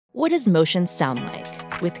What does motion sound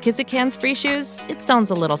like? With Kizikans free shoes, it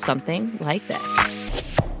sounds a little something like this.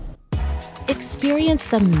 Experience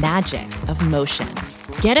the magic of motion.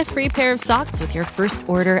 Get a free pair of socks with your first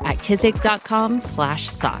order at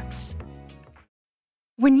kizik.com/socks.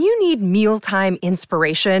 When you need mealtime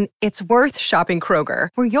inspiration, it's worth shopping Kroger,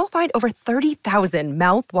 where you'll find over 30,000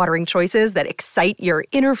 mouth-watering choices that excite your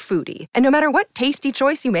inner foodie. And no matter what tasty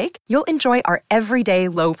choice you make, you'll enjoy our everyday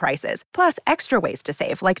low prices, plus extra ways to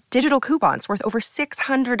save, like digital coupons worth over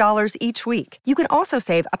 $600 each week. You can also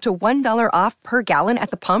save up to $1 off per gallon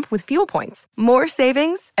at the pump with fuel points. More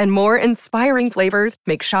savings and more inspiring flavors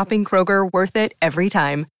make shopping Kroger worth it every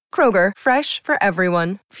time. Kroger, fresh for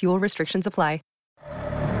everyone. Fuel restrictions apply.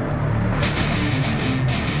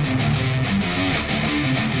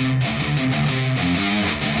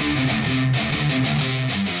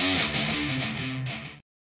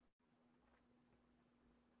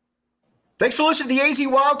 Thanks for listening to the AZ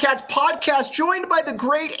Wildcats podcast, joined by the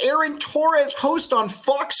great Aaron Torres, host on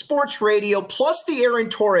Fox Sports Radio, plus the Aaron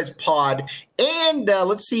Torres pod, and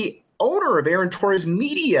owner of Aaron Torres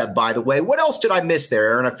Media, by the way. What else did I miss there,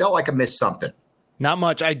 Aaron? I felt like I missed something. Not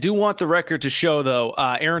much. I do want the record to show, though,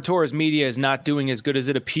 Aaron Torres Media is not doing as good as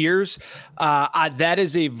it appears. That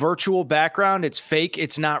is a virtual background. It's fake.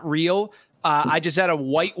 It's not real. I just had a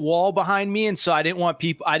white wall behind me, and so I didn't want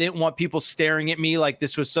people staring at me like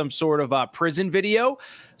this was some sort of prison video.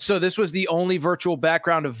 So this was the only virtual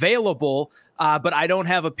background available. But I don't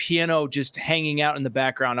have a piano just hanging out in the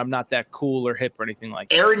background. I'm not that cool or hip or anything like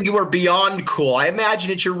that. Aaron, you are beyond cool. I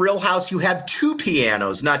imagine at your real house you have two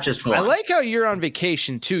pianos, not just one. I like how you're on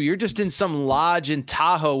vacation too. You're just in some lodge in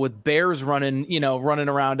Tahoe with bears running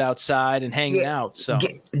around outside and hanging out. So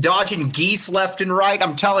dodging geese left and right.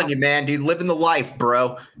 I'm telling you, man, dude, living the life,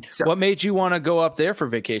 bro. So, what made you want to go up there for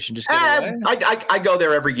vacation? Just get away? I go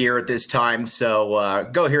there every year at this time. So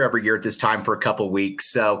go here every year at this time for a couple of weeks.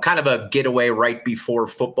 So kind of a getaway right before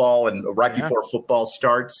football and before football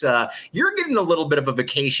starts. You're getting a little bit of a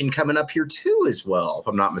vacation coming up here too as well, if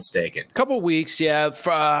I'm not mistaken. Couple weeks, yeah.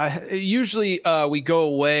 Usually we go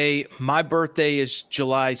away. My birthday is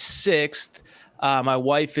July 6th. My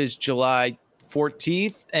wife is July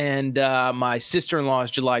 14th, and my sister-in-law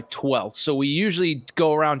is July 12th. So we usually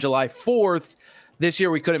go around July 4th. This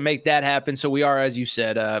year we couldn't make that happen, so we are, as you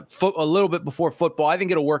said, a little bit before football. I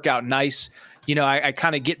think it'll work out nice. You know, I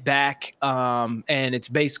kind of get back, and it's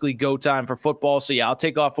basically go time for football. So, yeah, I'll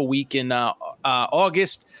take off a week in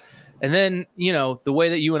August. And then, you know, the way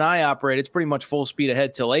that you and I operate, it's pretty much full speed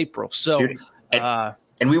ahead till April. So,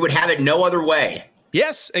 and we would have it no other way.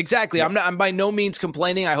 Yes, exactly. Yeah. I'm by no means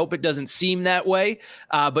complaining. I hope it doesn't seem that way.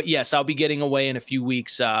 But yes, I'll be getting away in a few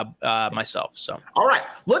weeks myself. So, all right,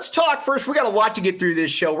 let's talk first. We got a lot to get through this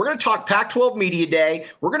show. We're going to talk Pac-12 Media Day.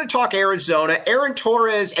 We're going to talk Arizona. Aaron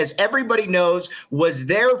Torres, as everybody knows, was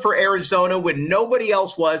there for Arizona when nobody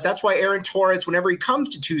else was. That's why Aaron Torres, whenever he comes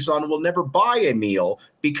to Tucson, will never buy a meal,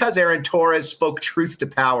 because Aaron Torres spoke truth to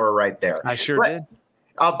power right there. I sure did.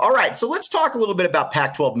 All right, so let's talk a little bit about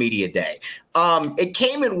Pac-12 Media Day. It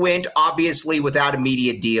came and went, obviously, without a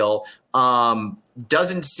media deal.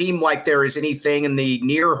 Doesn't seem like there is anything in the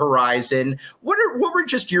near horizon. What were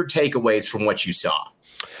just your takeaways from what you saw?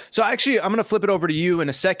 So actually, I'm going to flip it over to you in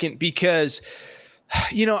a second because,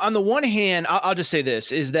 you know, on the one hand, I'll just say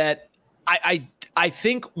this, is that I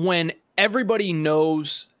think when everybody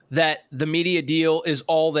knows that the media deal is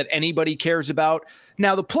all that anybody cares about.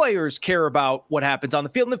 Now, the players care about what happens on the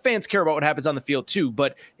field, and the fans care about what happens on the field too.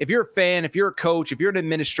 But if you're a fan, if you're a coach, if you're an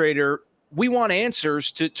administrator, we want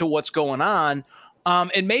answers to what's going on.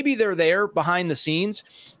 And maybe they're there behind the scenes.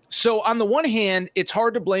 So on the one hand, it's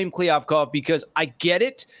hard to blame Kliavkoff because I get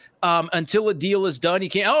it. Until a deal is done, you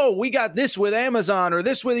can't, we got this with Amazon or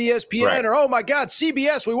this with ESPN, right, or, oh my God,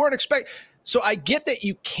 CBS, we weren't expecting. So I get that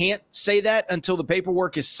you can't say that until the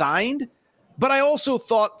paperwork is signed. But I also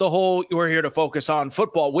thought we're here to focus on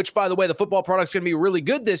football, which, by the way, the football product's going to be really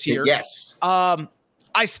good this year. Yes.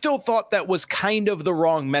 I still thought that was kind of the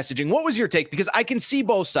wrong messaging. What was your take? Because I can see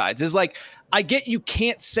both sides. It's like, I get you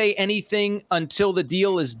can't say anything until the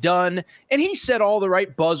deal is done. And he said all the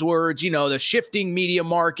right buzzwords, you know, the shifting media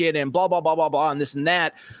market and blah, blah, blah, blah, blah, and this and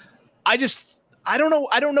that. I don't know.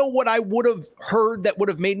 I don't know what I would have heard that would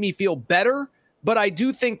have made me feel better. But I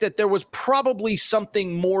do think that there was probably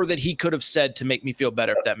something more that he could have said to make me feel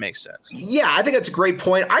better, if that makes sense. Yeah, I think that's a great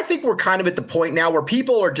point. I think we're kind of at the point now where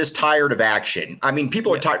people are just tired of action. I mean,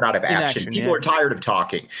 people are tired, not of action. People are tired of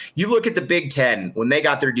talking. You look at the Big Ten when they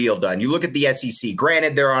got their deal done. You look at the SEC.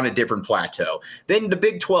 Granted, they're on a different plateau. Then the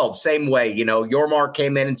Big 12, same way. You know, Yormark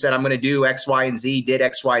came in and said, I'm going to do X, Y, and Z, did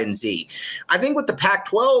X, Y, and Z. I think with the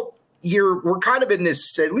Pac-12, we're kind of in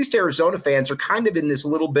this, at least Arizona fans are kind of in this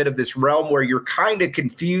little bit of this realm where you're kind of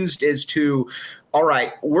confused as to, all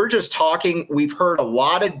right, we're just talking. We've heard a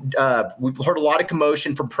lot of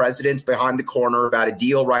commotion from presidents behind the corner about a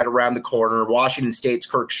deal right around the corner. Washington State's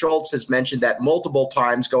Kirk Schultz has mentioned that multiple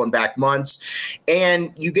times going back months.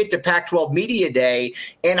 And you get to Pac-12 Media Day,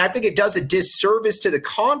 and I think it does a disservice to the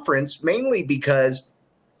conference, mainly because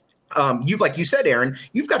like you said, Aaron,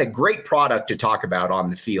 you've got a great product to talk about on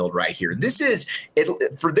the field right here. This is it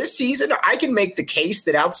for this season. I can make the case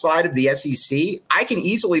that outside of the SEC, I can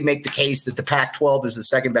easily make the case that the Pac-12 is the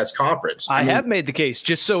second best conference. I have made the case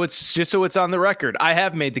just so it's on the record. I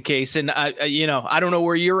have made the case, and I don't know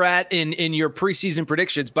where you're at in your preseason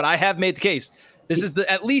predictions, but I have made the case. This is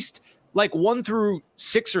at least like 1 through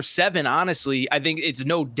 6 or 7. Honestly, I think it's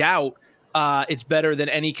no doubt. It's better than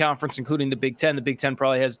any conference, including the Big Ten. The Big Ten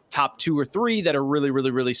probably has top 2 or 3 that are really, really,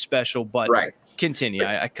 really special. But right. Continue.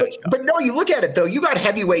 I cut you off. But no, you look at it, though. You got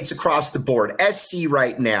heavyweights across the board. SC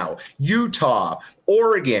right now, Utah,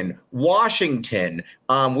 Oregon, Washington.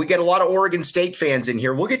 We get a lot of Oregon State fans in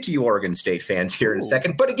here. We'll get to you Oregon State fans here in a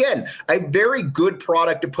second. But again, a very good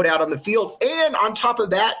product to put out on the field. And on top of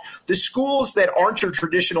that, the schools that aren't your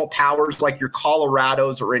traditional powers like your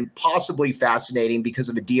Colorados are impossibly fascinating because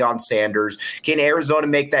of a Deion Sanders. Can Arizona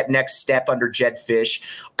make that next step under Jed Fish?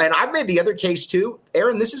 And I've made the other case too.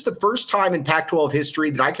 Aaron, this is the first time in Pac-12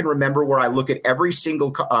 history that I can remember where I look at every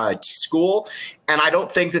single school, and I don't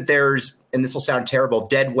think that there's, and this will sound terrible,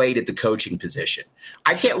 dead weight at the coaching position.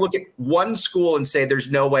 I can't look at one school and say there's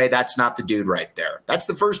no way that's not the dude right there. That's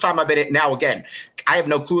the first time I've been at. Now, again, I have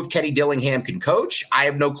no clue if Kenny Dillingham can coach. I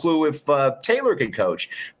have no clue if Taylor can coach.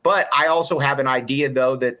 But I also have an idea,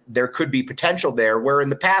 though, that there could be potential there, where in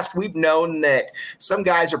the past we've known that some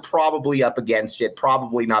guys are probably up against it,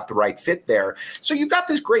 probably not the right fit there. So you've got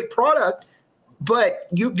this great product, but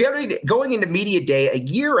you going into media day a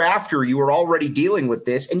year after you were already dealing with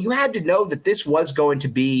this, and you had to know that this was going to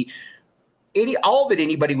be all that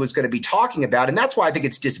anybody was going to be talking about. And that's why I think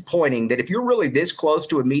it's disappointing that if you're really this close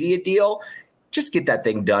to a media deal, just get that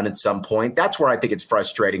thing done at some point. That's where I think it's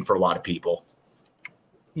frustrating for a lot of people.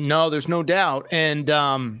 No, there's no doubt. And,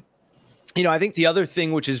 I think the other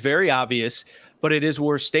thing, which is very obvious, but it is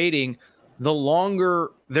worth stating, the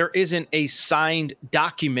longer there isn't a signed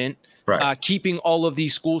document keeping all of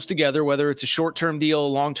these schools together, whether it's a short-term deal, a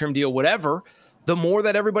long-term deal, whatever, the more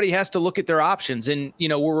that everybody has to look at their options. And,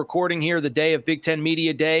 we're recording here the day of Big Ten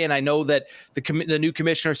Media Day, and I know that the new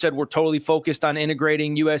commissioner said we're totally focused on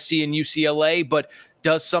integrating USC and UCLA, but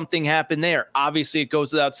does something happen there? Obviously, it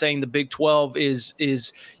goes without saying the Big 12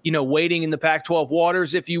 is waiting in the Pac-12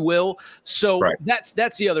 waters, if you will. So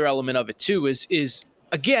that's the other element of it, too, is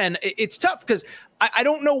again, it's tough because I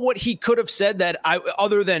don't know what he could have said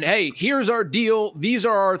other than, hey, here's our deal. These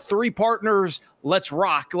are our 3 partners. Let's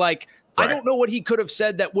rock. I don't know what he could have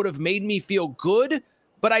said that would have made me feel good,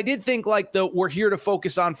 but I did think we're here to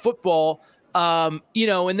focus on football, and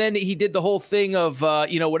then he did the whole thing of,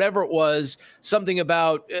 whatever it was, something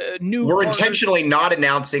about We're intentionally not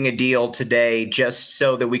announcing a deal today just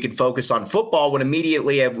so that we can focus on football, when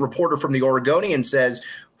immediately a reporter from the Oregonian says,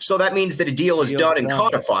 so that means that a deal is done and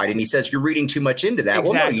codified. And he says, you're reading too much into that.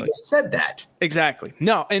 Exactly. Well, no, you just said that. Exactly.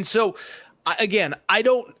 No. And so, again, I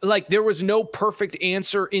don't there was no perfect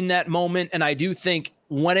answer in that moment. And I do think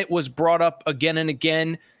when it was brought up again and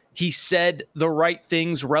again, he said the right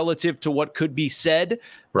things relative to what could be said.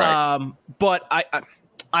 Right. But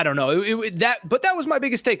I don't know but that was my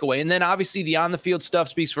biggest takeaway. And then obviously the on the field stuff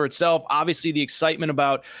speaks for itself. Obviously the excitement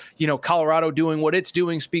about, Colorado doing what it's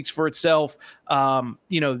doing speaks for itself. The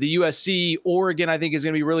USC, Oregon, I think is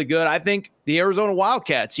going to be really good. I think the Arizona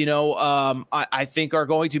Wildcats, I think are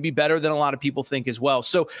going to be better than a lot of people think as well.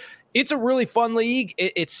 So it's a really fun league.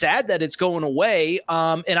 It's sad that it's going away.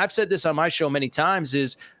 And I've said this on my show many times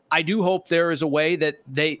is I do hope there is a way that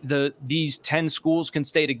these 10 schools can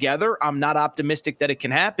stay together. I'm not optimistic that it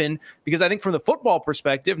can happen because I think from the football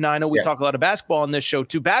perspective, now I know we talk a lot of basketball on this show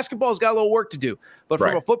too. Basketball's got a little work to do, but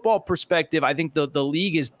from a football perspective, I think the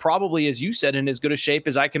league is probably, as you said, in as good a shape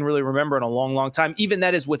as I can really remember in a long, long time. Even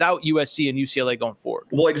that is without USC and UCLA going forward.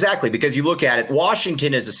 Well, exactly, because you look at it,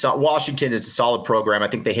 Washington is a solid program. I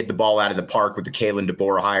think they hit the ball out of the park with the Kalen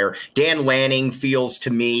DeBoer hire. Dan Lanning feels to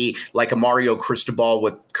me like a Mario Cristobal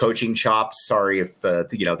with coaching chops. Sorry if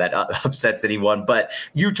that upsets anyone, but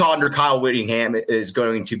Utah under Kyle Whittingham is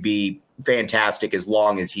going to be fantastic as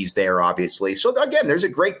long as he's there, obviously. So again, there's a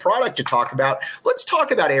great product to talk about. Let's talk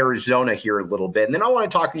about Arizona here a little bit, and then I want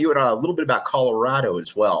to talk to you a little bit about Colorado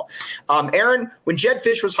as well. Aaron, when Jed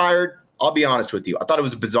Fish was hired, I'll be honest with you, I thought it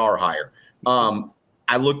was a bizarre hire.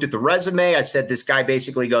 I looked at the resume. I said, this guy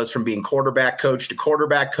basically goes from being quarterback coach to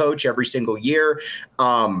quarterback coach every single year.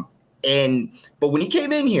 But when he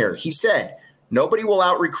came in here, he said, nobody will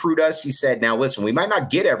out-recruit us. He said, now listen, we might not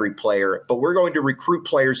get every player, but we're going to recruit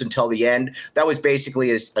players until the end. That was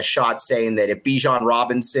basically a shot saying that if Bijan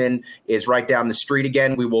Robinson is right down the street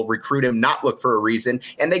again, we will recruit him, not look for a reason.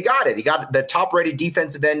 And they got it. He got the top-rated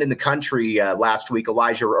defensive end in the country last week,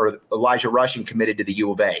 Elijah Rushing, committed to the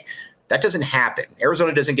U of A. That doesn't happen.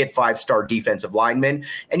 Arizona doesn't get 5-star defensive linemen.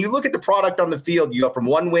 And you look at the product on the field, you go from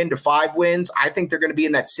 1 win to 5 wins. I think they're going to be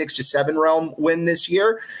in that 6 to 7 realm win this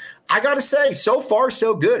year. I got to say, so far,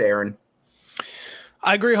 so good, Aaron.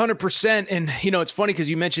 I agree 100%. And, it's funny because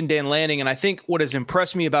you mentioned Dan Lanning. And I think what has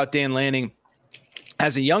impressed me about Dan Lanning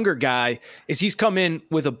as a younger guy is he's come in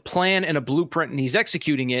with a plan and a blueprint and he's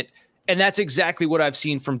executing it. And that's exactly what I've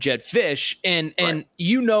seen from Jedd Fisch. And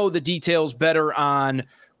the details better on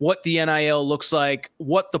what the NIL looks like,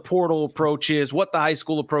 what the portal approach is, what the high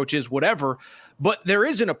school approach is, whatever. But there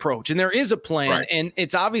is an approach and there is a plan. Right. And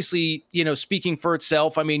it's obviously, speaking for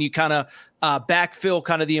itself. I mean, you kind of backfill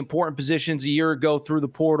kind of the important positions a year ago through the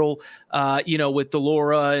portal, with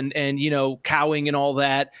Delora and Cowing and all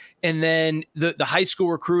that. And then the high school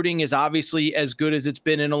recruiting is obviously as good as it's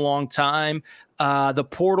been in a long time. The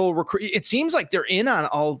portal recruit, it seems like they're in on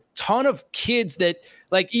a ton of kids that,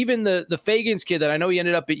 like even the Fagans kid that I know he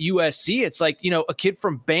ended up at USC. It's like, a kid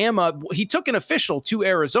from Bama, he took an official to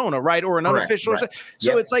Arizona, right? Or an unofficial. Right.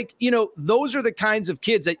 So It's like, those are the kinds of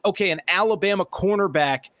kids that, okay, an Alabama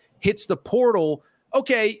cornerback hits the portal.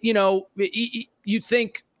 Okay. You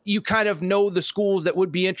think you kind of know the schools that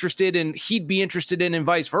would be interested and he'd be interested in and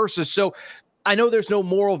vice versa. So I know there's no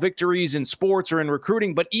moral victories in sports or in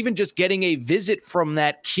recruiting, but even just getting a visit from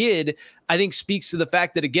that kid, I think speaks to the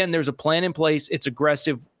fact that, again, there's a plan in place. It's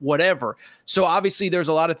aggressive, whatever. So obviously there's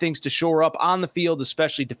a lot of things to shore up on the field,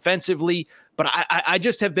 especially defensively. But I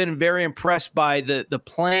just have been very impressed by the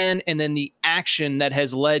plan and then the action that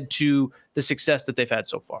has led to the success that they've had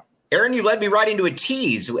so far. Aaron, you led me right into a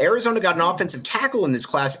tease. Arizona got an offensive tackle in this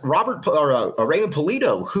class, Raymond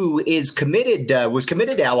Polito, who was committed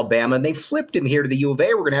to Alabama, and they flipped him here to the U of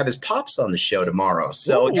A. We're going to have his pops on the show tomorrow.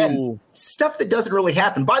 So again, stuff that doesn't really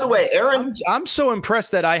happen. By the way, Aaron, I'm so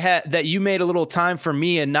impressed that you made a little time for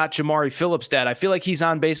me and not Jamari Phillips' dad. I feel like he's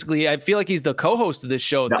on basically. I feel like he's the co-host of this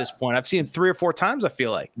show at this point. I've seen him 3 or 4 times. I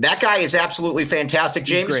feel like that guy is absolutely fantastic.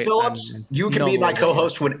 James Phillips, you can be my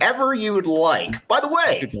co-host whenever you would like. By the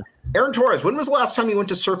way, Aaron Torres, when was the last time you went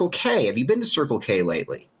to Circle K? Have you been to Circle K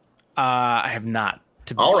lately? I have not.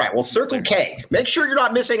 All right. Well, Circle K. Make sure you're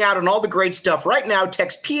not missing out on all the great stuff. Right now,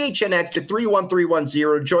 text PHNX to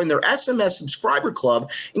 31310. Join their SMS subscriber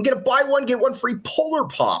club and get a buy one, get one free Polar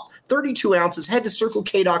Pop. 32 ounces. Head to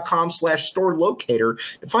CircleK.com/store locator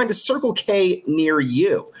to find a Circle K near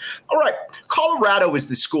you. All right. Colorado is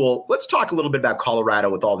the school. Let's talk a little bit about Colorado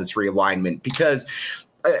with all this realignment because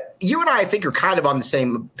you and I think are kind of on the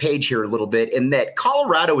same page here a little bit in that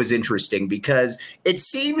Colorado is interesting because it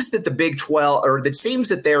seems that the Big 12 or it seems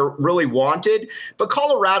that they're really wanted, but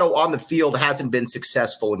Colorado on the field hasn't been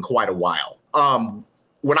successful in quite a while.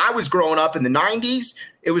 When I was growing up in the 90s,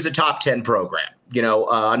 it was a top 10 program,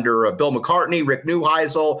 under Bill McCartney, Rick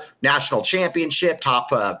Neuheisel, national championship,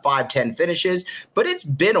 top 5-10 finishes, but it's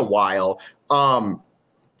been a while.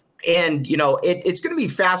 And, it's going to be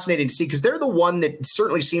fascinating to see because they're the one that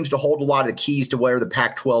certainly seems to hold a lot of the keys to where the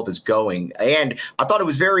Pac-12 is going. And I thought it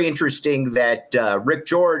was very interesting that Rick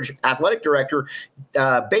George, athletic director,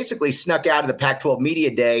 basically snuck out of the Pac-12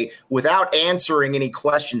 media day without answering any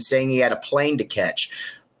questions, saying he had a plane to catch.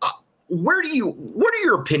 What are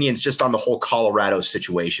your opinions just on the whole Colorado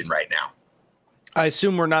situation right now? I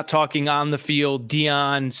assume we're not talking on the field,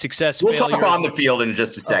 Deion, success, We'll failure. talk on the field in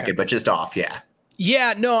just a second, but just off, yeah.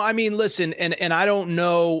 Yeah, no, I mean, listen, and I don't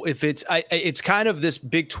know if it's kind of this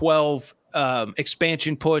Big 12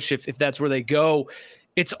 expansion push, if that's where they go.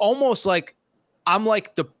 It's almost like I'm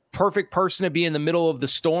like the perfect person to be in the middle of the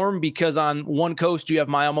storm because on one coast you have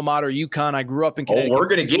my alma mater, UConn. I grew up in Connecticut. Oh, we're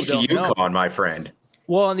going to get to UConn, my friend.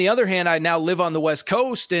 Well, on the other hand, I now live on the West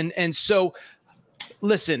Coast, and so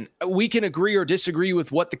listen, we can agree or disagree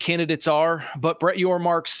with what the candidates are, but Brett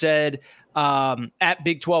Yormark said at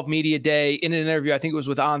Big 12 Media Day in an interview, I think it was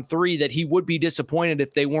with On3, that he would be disappointed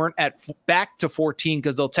if they weren't back to 14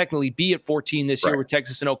 because they'll technically be at 14 this year with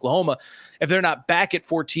Texas and Oklahoma if they're not back at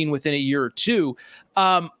 14 within a year or two.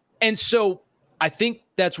 And so I think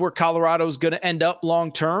that's where Colorado is going to end up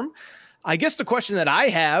long term. I guess the question that I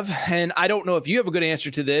have, and I don't know if you have a good answer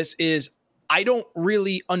to this, is I don't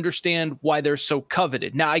really understand why they're so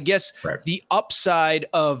coveted. Now, I guess the upside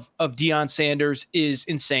of Deion Sanders is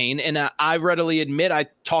insane. And I readily admit I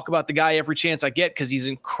talk about the guy every chance I get because he's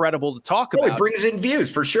incredible to talk about. He brings in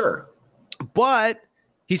views for sure. But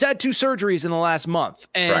he's had 2 surgeries in the last month.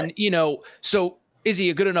 And, so is he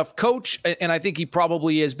a good enough coach? And I think he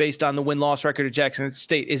probably is based on the win-loss record at Jackson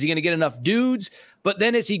State. Is he going to get enough dudes? But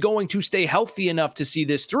then is he going to stay healthy enough to see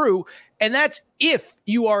this through? And that's if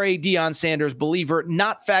you are a Deion Sanders believer,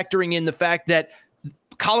 not factoring in the fact that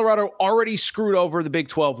Colorado already screwed over the Big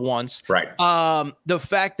 12 once. Right. The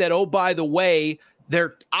fact that, oh, by the way,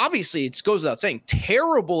 they're obviously, it goes without saying,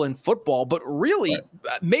 terrible in football, but really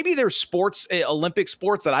maybe there's sports, Olympic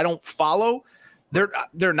sports that I don't follow.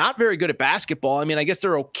 They're not very good at basketball. I mean, I guess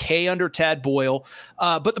they're okay under Tad Boyle.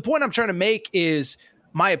 But the point I'm trying to make is,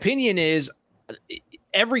 my opinion is,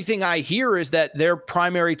 everything I hear is that their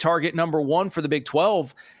primary target number 1 for the Big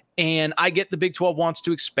 12. And I get the Big 12 wants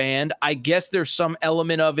to expand. I guess there's some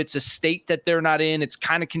element of it's a state that they're not in. It's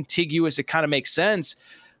kind of contiguous. It kind of makes sense.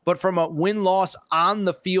 But from a win-loss on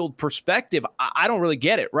the field perspective, I don't really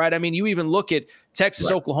get it, right? I mean, you even look at Texas,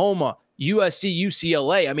 Oklahoma, USC,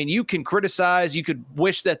 UCLA. I mean, you can criticize, you could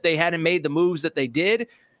wish that they hadn't made the moves that they did.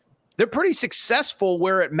 They're pretty successful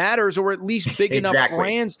where it matters, or at least big enough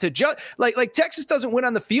brands to judge. Like Texas doesn't win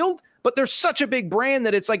on the field, but they're such a big brand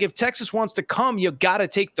that it's like, if Texas wants to come, you got to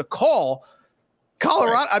take the call.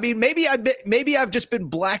 Colorado, I mean, maybe I've just been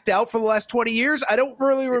blacked out for the last 20 years. I don't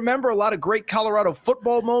really remember a lot of great Colorado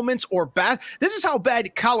football moments or bad. This is how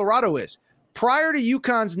bad Colorado is. Prior to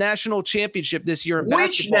UConn's national championship this year in basketball.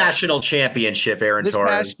 Which national championship, Aaron Torres?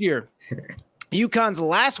 This past year. UConn's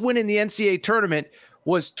last win in the NCAA tournament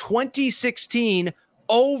was 2016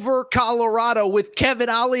 over Colorado with Kevin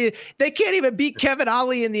Ollie. They can't even beat Kevin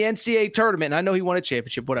Ollie in the NCAA tournament. And I know he won a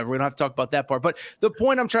championship, whatever. We don't have to talk about that part. But the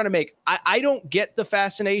point I'm trying to make, I don't get the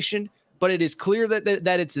fascination, but it is clear that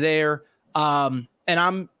it's there. And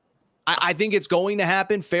I think it's going to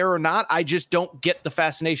happen, fair or not. I just don't get the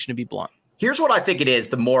fascination, to be blunt. Here's what I think it is.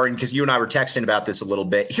 The more, and because you and I were texting about this a little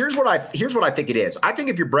bit. Here's what I think it is. I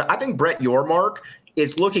think Brett Yormark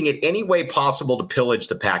is looking at any way possible to pillage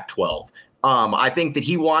the Pac-12. I think that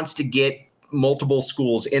he wants to get multiple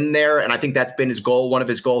schools in there, and I think that's been his goal, one of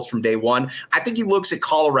his goals from day one. I think he looks at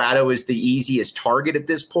Colorado as the easiest target at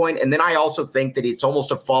this point, and then I also think that it's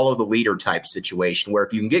almost a follow the leader type situation where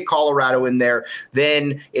if you can get Colorado in there,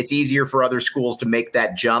 then it's easier for other schools to make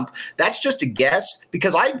that jump. That's just a guess,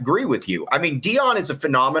 because I agree with you. I mean, Deion is a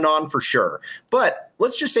phenomenon for sure, but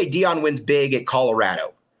let's just say Deion wins big at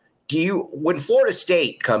Colorado. When Florida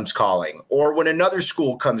State comes calling, or when another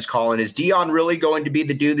school comes calling, is Deion really going to be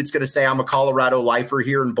the dude that's going to say, I'm a Colorado lifer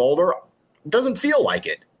here in Boulder? It doesn't feel like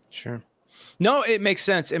it. Sure. No, it makes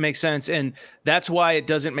sense. It makes sense. And that's why it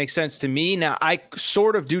doesn't make sense to me. Now, I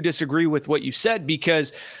sort of do disagree with what you said,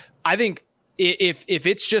 because I think if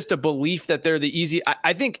it's just a belief that they're the easy,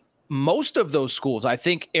 I think most of those schools, I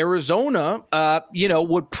think Arizona,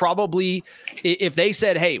 would probably, if they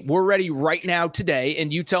said, hey, we're ready right now today,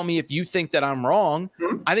 and you tell me if you think that I'm wrong,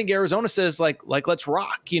 I think Arizona says like, let's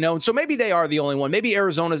rock, and so maybe they are the only one. Maybe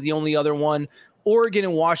Arizona's the only other one. Oregon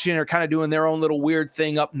and Washington are kind of doing their own little weird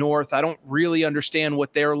thing up north. I don't really understand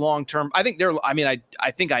what their long-term, I think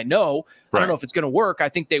I know. Right. I don't know if it's going to work. I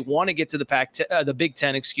think they want to get to the Big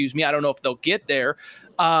Ten, I don't know if they'll get there.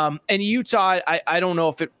 And Utah, I don't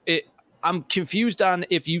know if I'm confused on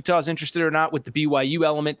if Utah's interested or not with the BYU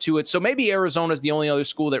element to it. So maybe Arizona's the only other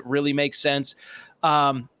school that really makes sense.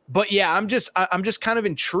 But yeah, I'm just kind of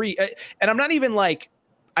intrigued, and I'm not even like,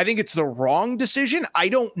 I think it's the wrong decision. I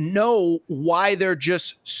don't know why they're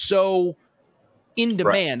just so in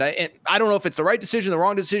demand. Right. I don't know if it's the right decision, the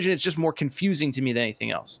wrong decision. It's just more confusing to me than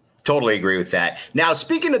anything else. Totally agree with that. Now,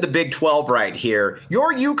 speaking of the Big 12 right here,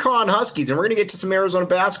 your UConn Huskies, and we're going to get to some Arizona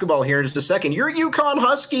basketball here in just a second. Your UConn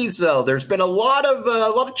Huskies, though, there's been a lot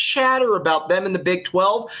of chatter about them in the Big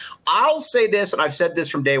 12. I'll say this, and I've said this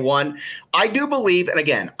from day one. I do believe, and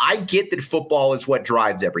again, I get that football is what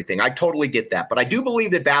drives everything. I totally get that. But I do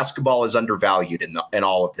believe that basketball is undervalued in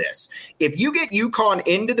all of this. If you get UConn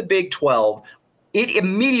into the Big 12, it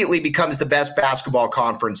immediately becomes the best basketball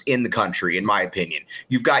conference in the country, in my opinion.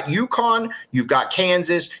 You've got UConn, you've got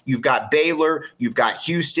Kansas, you've got Baylor, you've got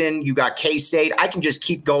Houston, you've got K-State. I can just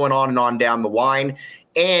keep going on and on down the line.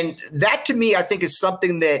 And that, to me, I think is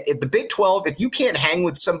something that if the Big 12, if you can't hang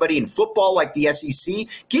with somebody in football like the SEC,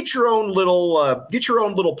 get your own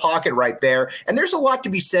little pocket right there. And there's a lot to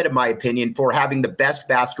be said, in my opinion, for having the best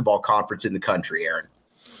basketball conference in the country, Aaron.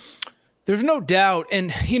 There's no doubt.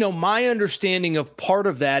 And, my understanding of part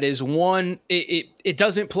of that is one, it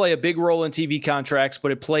doesn't play a big role in TV contracts,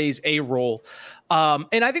 but it plays a role.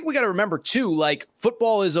 And I think we got to remember too, like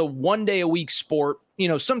football is a 1 day a week sport,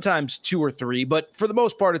 sometimes 2 or 3, but for the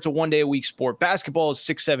most part, it's a 1 day a week sport. Basketball is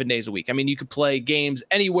 6-7 days a week. I mean, you could play games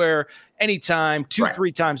anywhere, anytime,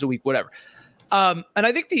 2-3 times a week, whatever. And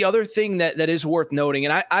I think the other thing that is worth noting,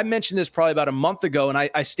 and I mentioned this probably about a month ago, and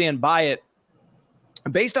I stand by it.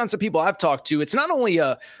 Based on some people I've talked to, it's not only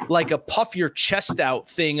a puff your chest out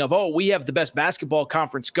thing of, we have the best basketball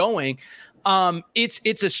conference going.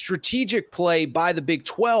 It's a strategic play by the Big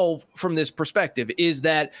 12 from this perspective, is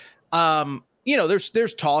that,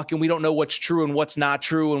 there's talk and we don't know what's true and what's not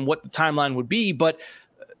true and what the timeline would be. But,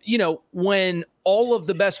 when all of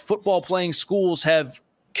the best football playing schools have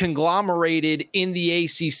conglomerated in the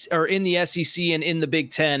ACC or in the SEC and in the Big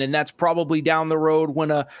Ten, and that's probably down the road when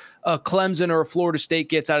a Clemson or a Florida State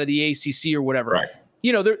gets out of the ACC or whatever. Right.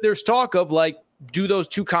 There's talk of like, do those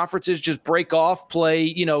two conferences just break off,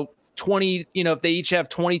 play, 20, if they each have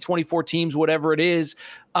 20, 24 teams, whatever it is.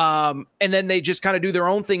 And then they just kind of do their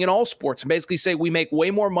own thing in all sports and basically say, we make way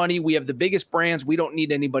more money. We have the biggest brands. We don't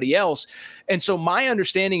need anybody else. And so my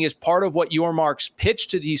understanding is part of what Yormark's pitch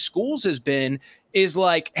to these schools has been is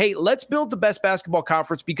like, hey, let's build the best basketball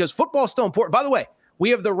conference because football is still important. By the way, we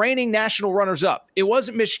have the reigning national runners up. It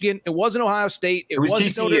wasn't Michigan. It wasn't Ohio State. It wasn't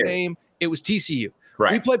TCU. Notre Dame. It was TCU.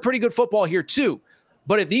 Right. We play pretty good football here too.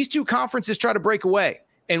 But if these two conferences try to break away,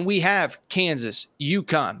 and we have Kansas,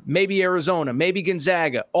 UConn, maybe Arizona, maybe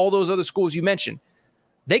Gonzaga, all those other schools you mentioned,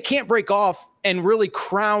 they can't break off and really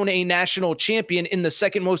crown a national champion in the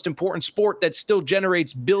second most important sport that still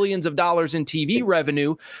generates billions of dollars in TV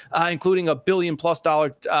revenue, including a billion plus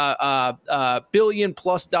dollar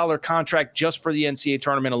contract just for the NCAA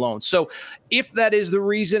tournament alone. So if that is the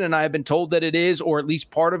reason, and I have been told that it is, or at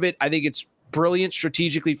least part of it, I think it's brilliant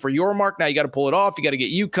strategically for Yormark. Now you got to pull it off. You got to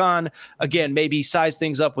get UConn again, maybe size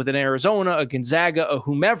things up with an Arizona, a Gonzaga, a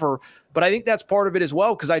whomever. But I think that's part of it as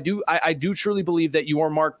well, because I do truly believe that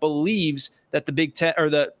Yormark believes that the Big Ten or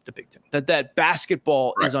the Big Ten, that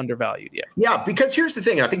basketball is undervalued. Yeah, because here's the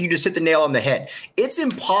thing. I think you just hit the nail on the head. It's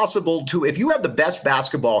impossible to, if you have the best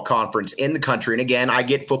basketball conference in the country, and again, I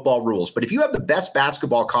get football rules, but if you have the best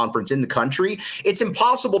basketball conference in the country, it's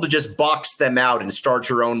impossible to just box them out and start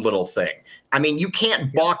your own little thing. I mean, you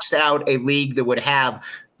can't box out a league that would have,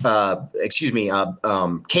 Kansas,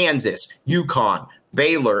 UConn,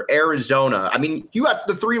 Baylor, Arizona. I mean, you have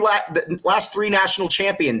the last 3 national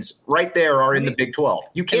champions right there are in the Big 12.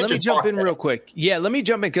 You can't just jump in real quick. Yeah, let me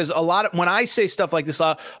jump in because when I say stuff like this,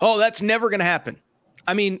 that's never going to happen.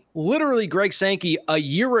 I mean, literally, Greg Sankey a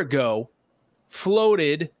year ago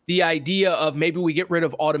floated the idea of maybe we get rid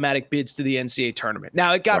of automatic bids to the NCAA tournament.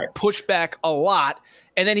 Now, it got pushed back a lot,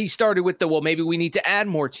 and then he started with maybe we need to add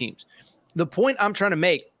more teams. The point I'm trying to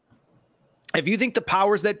make, if you think the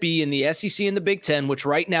powers that be in the SEC and the Big Ten, which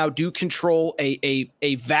right now do control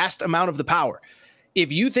a vast amount of the power,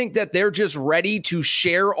 if you think that they're just ready to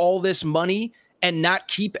share all this money and not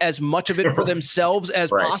keep as much of it for themselves as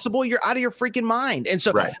possible, you're out of your freaking mind. And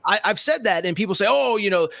so I've said that, and people say,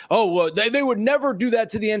 they would never do that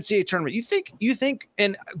to the NCAA tournament. You think,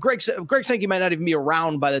 and Greg Sankey might not even be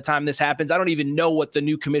around by the time this happens. I don't even know what the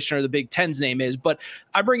new commissioner of the Big Ten's name is, but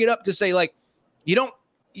I bring it up to say, like,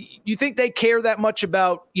 you think they care that much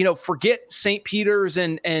about, forget St. Peter's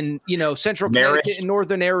and Central Connecticut and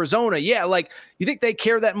Northern Arizona. Yeah. Like, you think they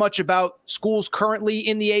care that much about schools currently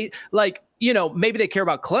in the maybe they care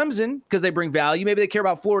about Clemson because they bring value. Maybe they care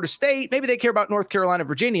about Florida State. Maybe they care about North Carolina,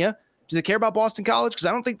 Virginia. Do they care about Boston College? Because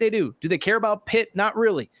I don't think they do. Do they care about Pitt? Not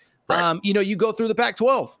really. Right. You go through the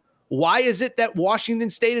Pac-12. Why is it that Washington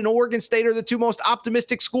State and Oregon State are the two most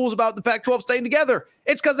optimistic schools about the Pac-12 staying together?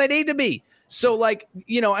 It's because they need to be. So, and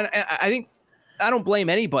I think I don't blame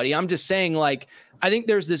anybody. I'm just saying, like, I think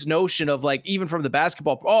there's this notion of, like, even from the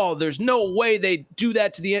basketball, there's no way they do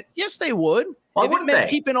that to the end. Yes, they would. Why if it meant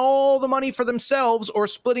keeping all the money for themselves or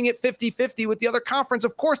splitting it 50-50 with the other conference,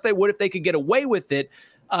 of course they would if they could get away with it.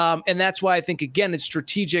 And that's why I think, again, it's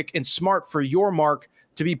strategic and smart for Yormark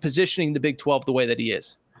to be positioning the Big 12 the way that he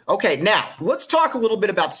is. Okay, now let's talk a little bit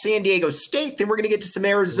about San Diego State. Then we're going to get to some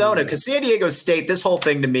Arizona, because San Diego State, this whole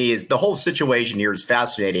thing to me is the whole situation here is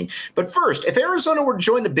fascinating. But first, if Arizona were to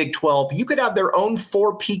join the Big 12, you could have their own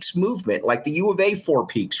Four Peaks movement, like the U of A Four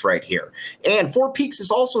Peaks right here. And Four Peaks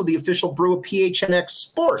is also the official brew of PHNX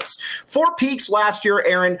Sports. Four Peaks last year,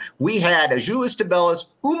 Aaron, we had Azulis Tabellas,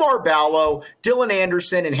 Umar Ballo, Dylan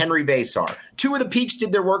Anderson, and Henry Vasar. Two of the peaks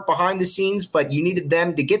did their work behind the scenes, but you needed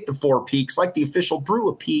them to get the Four Peaks, like the official brew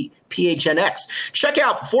of PHNX. Check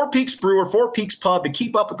out Four Peaks Brewer, Four Peaks Pub to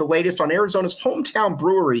keep up with the latest on Arizona's hometown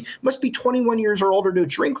brewery. Must be 21 years or older to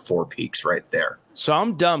drink Four Peaks right there. So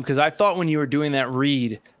I'm dumb because I thought when you were doing that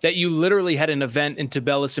read that you literally had an event in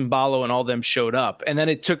Tabella and Balo and all them showed up. And then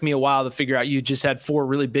it took me a while to figure out you just had four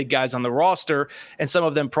really big guys on the roster, and some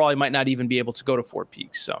of them probably might not even be able to go to Four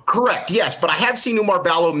Peaks. So correct, yes. But I have seen Umar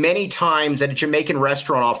Ballo many times at a Jamaican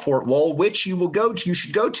restaurant off Fort Lowell, which you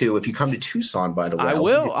should go to if you come to Tucson, by the way. I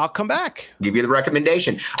will. I'll come back. Give you the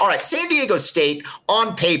recommendation. All right, San Diego State,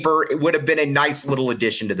 on paper, it would have been a nice little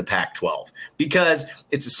addition to the Pac-12 because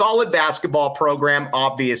it's a solid basketball program,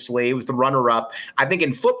 obviously. It was the runner-up. I think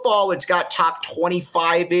in football, it's got top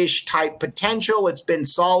 25-ish type potential. It's been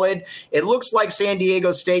solid. It looks like San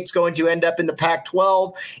Diego State's going to end up in the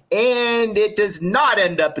Pac-12, and it does not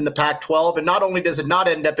end up in the Pac-12. And not only does it not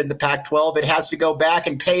end up in the Pac-12, it has to go back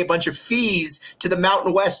and pay a bunch of fees to the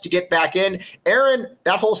Mountain West to get back in. Aaron,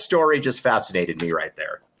 that whole story just fascinated me right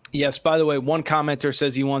there. Yes, by the way, one commenter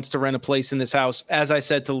says he wants to rent a place in this house. As I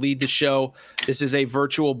said, to lead the show, this is a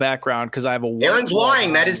virtual background because I have a Aaron's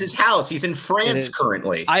lying. That is his house. He's in France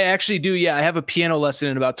currently. I actually do. Yeah, I have a piano lesson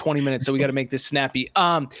in about 20 minutes, so we got to make this snappy.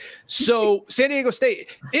 So San Diego State,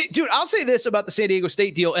 dude, I'll say this about the San Diego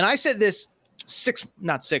State deal, and I said this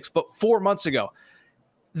 4 months ago.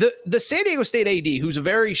 The San Diego State AD, who's a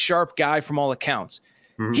very sharp guy from all accounts,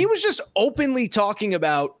 he was just openly talking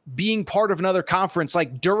about being part of another conference,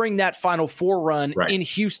 like during that Final Four run in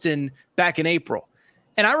Houston back in April.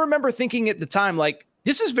 And I remember thinking at the time, like,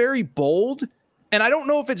 this is very bold, and I don't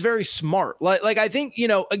know if it's very smart. Like I think,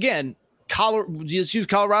 again, let's use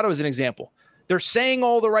Colorado as an example. They're saying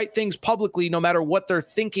all the right things publicly, no matter what they're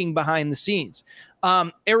thinking behind the scenes.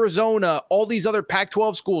 Arizona, all these other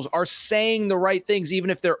Pac-12 schools are saying the right things,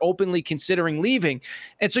 even if they're openly considering leaving.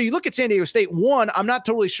 And so you look at San Diego State. One, I'm not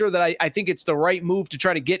totally sure that I think it's the right move to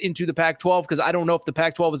try to get into the Pac-12 because I don't know if the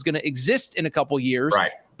Pac-12 is going to exist in a couple years.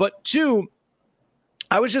 Right. But two,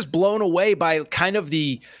 I was just blown away by kind of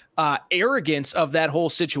the arrogance of that whole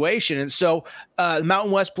situation. And so the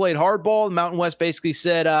Mountain West played hardball. The Mountain West basically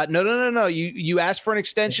said, no. You asked for an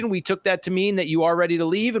extension. We took that to mean that you are ready to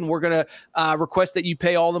leave, and we're going to request that you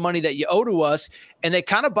pay all the money that you owe to us. And they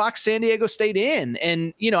kind of boxed San Diego State in.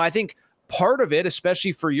 And, I think part of it,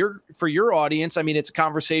 especially for your audience, I mean, it's a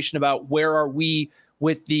conversation about where are we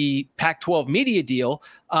with the Pac-12 media deal,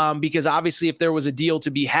 because obviously if there was a deal to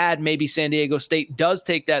be had, maybe San Diego State does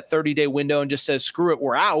take that 30-day window and just says, screw it,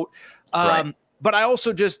 we're out. But I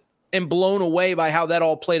also just am blown away by how that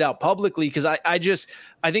all played out publicly because I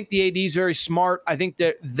think the AD is very smart. I think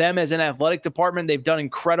that them as an athletic department, they've done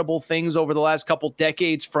incredible things over the last couple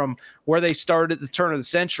decades from where they started at the turn of the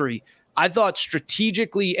century. I thought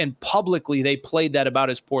strategically and publicly they played that about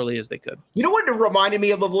as poorly as they could. You know what it reminded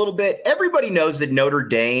me of a little bit? Everybody knows that Notre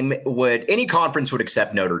Dame any conference would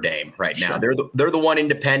accept Notre Dame right now. Sure. They're the one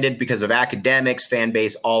independent because of academics, fan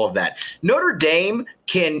base, all of that. Notre Dame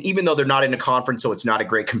can, even though they're not in a conference, so it's not a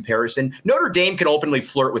great comparison, Notre Dame can openly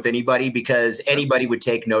flirt with anybody because anybody would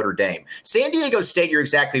take Notre Dame. San Diego State, you're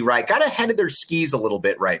exactly right, got ahead of their skis a little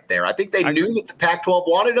bit right there. I think they knew that the Pac-12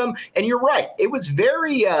 wanted them, and you're right. It was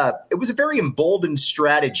a very emboldened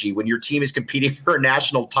strategy when your team is competing for a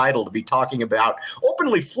national title to be talking about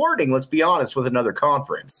openly flirting, let's be honest, with another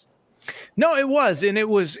conference. No, it was. And it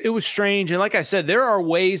was strange. And like I said, there are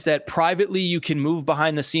ways that privately you can move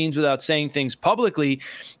behind the scenes without saying things publicly.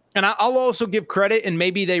 And I'll also give credit, and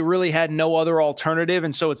maybe they really had no other alternative,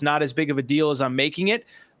 and so it's not as big of a deal as I'm making it.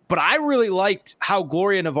 But I really liked how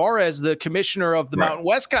Gloria Nevarez, the commissioner of the Mountain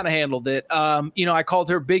West, kind of handled it. I called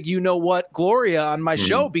her Big Gloria on my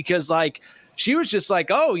show because, she was just like,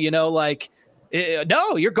 oh,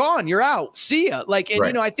 no, you're gone. You're out. See ya.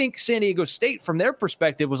 I think San Diego State, from their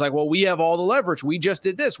perspective, was like, well, we have all the leverage. We just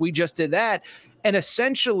did this. We just did that. And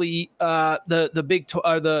essentially,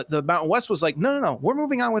 the Mountain West was like, no, we're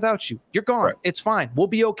moving on without you. You're gone. Right. It's fine. We'll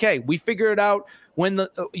be okay. We figured it out when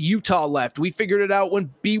the Utah left. We figured it out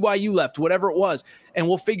when BYU left, whatever it was. And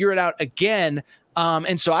we'll figure it out again.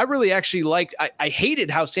 And so I really actually I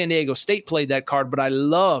hated how San Diego State played that card, but I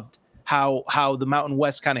loved how the Mountain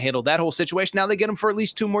West kind of handled that whole situation. Now they get them for at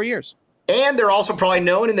least 2 more years. And they're also probably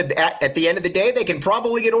known at the end of the day, they can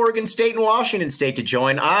probably get Oregon State and Washington State to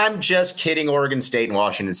join. I'm just kidding, Oregon State and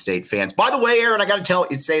Washington State fans. By the way, Aaron, I got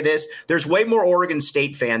to say this. There's way more Oregon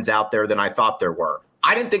State fans out there than I thought there were.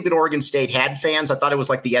 I didn't think that Oregon State had fans. I thought it was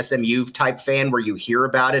like the SMU type fan where you hear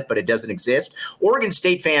about it, but it doesn't exist. Oregon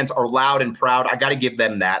State fans are loud and proud. I got to give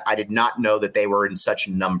them that. I did not know that they were in such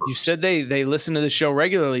numbers. You said they listen to the show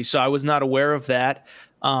regularly, so I was not aware of that.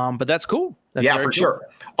 But that's cool. Yeah, for sure.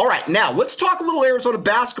 All right, now let's talk a little Arizona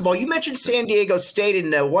basketball. You mentioned San Diego State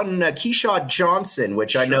and one Keyshawn Johnson,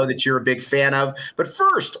 which I know that you're a big fan of. But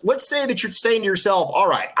first, let's say that you're saying to yourself, all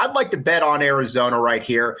right, I'd like to bet on Arizona right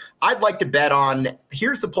here. I'd like to bet on –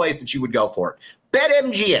 here's the place that you would go for it.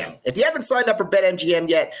 BetMGM. If you haven't signed up for BetMGM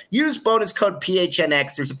yet, use bonus code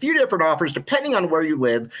PHNX. There's a few different offers depending on where you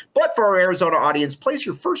live. But for our Arizona audience, place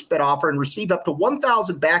your first bet offer and receive up to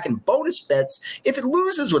 $1,000 back in bonus bets if it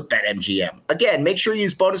loses with BetMGM. Again, make sure you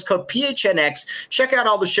use bonus code PHNX. Check out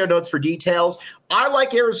all the show notes for details. I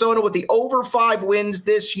like Arizona with the over 5 wins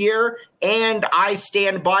this year, and I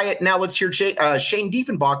stand by it. Now let's hear Shane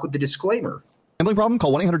Diefenbach with the disclaimer. Gambling problem?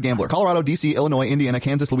 Call 1-800-GAMBLER. Colorado, D.C., Illinois, Indiana,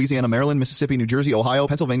 Kansas, Louisiana, Maryland, Mississippi, New Jersey, Ohio,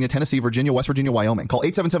 Pennsylvania, Tennessee, Virginia, West Virginia, Wyoming. Call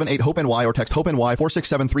 877-8-HOPE-NY or text HOPE-NY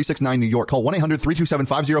 467-369 New York. Call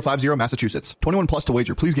 1-800-327-5050 Massachusetts. 21 plus to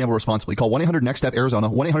wager. Please gamble responsibly. Call 1-800-NEXT-STEP Arizona.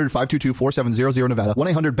 1-800-522-4700 Nevada.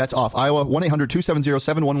 1-800-BETS-OFF Iowa.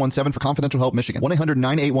 1-800-270-7117 for confidential help Michigan.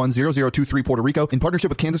 1-800-981-0023 Puerto Rico. In partnership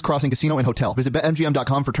with Kansas Crossing Casino and Hotel. Visit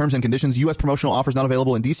BetMGM.com for terms and conditions. U.S. promotional offers not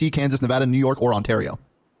available in D.C., Kansas, Nevada, New York, or Ontario.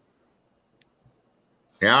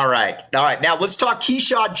 All right. Now let's talk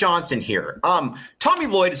Keyshawn Johnson here. Tommy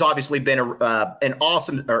Lloyd has obviously been an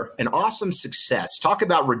awesome success. Talk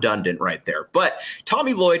about redundant right there. But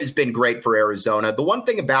Tommy Lloyd has been great for Arizona. The one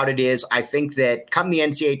thing about it is I think that come the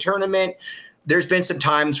NCAA tournament, there's been some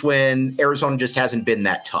times when Arizona just hasn't been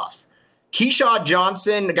that tough. Keyshawn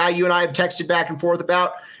Johnson, a guy you and I have texted back and forth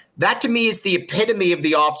about, that to me is the epitome of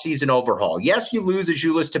the offseason overhaul. Yes, you lose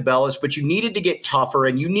Azuolas Tubelis, but you needed to get tougher,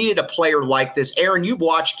 and you needed a player like this. Aaron, you've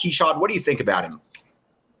watched Keyshawn. What do you think about him?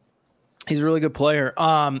 He's a really good player.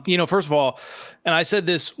 First of all, and I said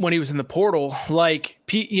this when he was in the portal,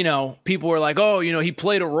 people were like, oh, he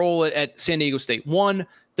played a role at San Diego State. One,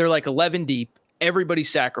 they're like 11 deep. Everybody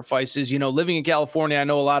sacrifices, living in California. I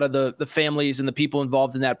know a lot of the families and the people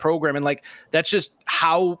involved in that program. And that's just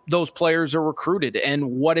how those players are recruited and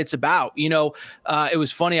what it's about. It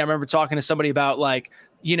was funny. I remember talking to somebody about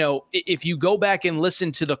if you go back and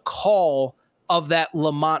listen to the call of that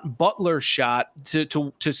Lamont Butler shot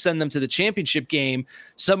to send them to the championship game,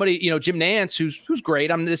 somebody, Jim Nantz, who's great.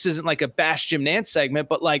 This isn't like a bash Jim Nantz segment,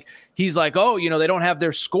 but he's like, oh, they don't have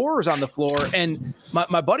their scorers on the floor. And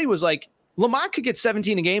my buddy was like, Lamont could get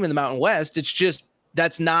 17 a game in the Mountain West. It's just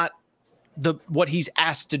that's not what he's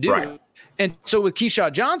asked to do. Right. And so with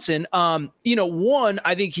Keyshawn Johnson, one,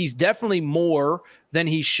 I think he's definitely more than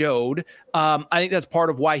he showed. I think that's part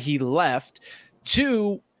of why he left.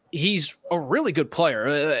 Two, he's a really good player.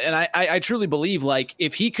 And I truly believe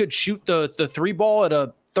if he could shoot the three ball at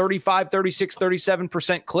a 35, 36,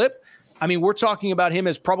 37% clip, we're talking about him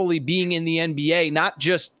as probably being in the NBA, not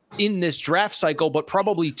just in this draft cycle, but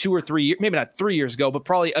probably 2 or 3 years, maybe not 3 years ago, but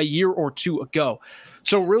probably a year or two ago.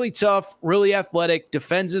 So really tough, really athletic,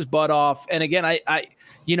 defends his butt off. And again,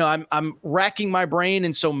 I'm racking my brain.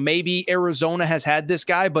 And so maybe Arizona has had this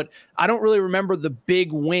guy, but I don't really remember the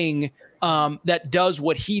big wing that does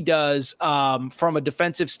what he does from a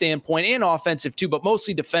defensive standpoint and offensive too, but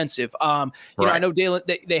mostly defensive. Right. I know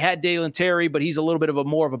they had Dalen Terry, but he's a little bit of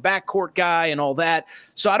more of a backcourt guy and all that.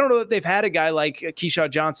 So I don't know that they've had a guy like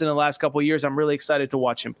Keyshawn Johnson in the last couple of years. I'm really excited to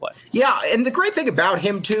watch him play. Yeah, and the great thing about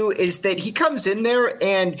him too is that he comes in there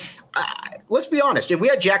and let's be honest. And we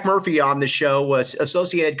had Jack Murphy on the show, was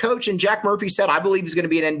associate coach, and Jack Murphy said, I believe he's going to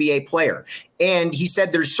be an NBA player. And he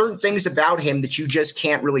said there's certain things about him that you just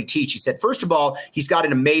can't really teach. He said, first of all, he's got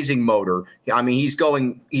an amazing motor. He's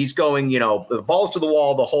going, the balls to the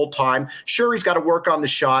wall the whole time. Sure, he's got to work on the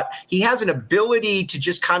shot. He has an ability to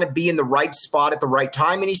just kind of be in the right spot at the right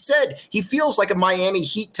time. And he said he feels like a Miami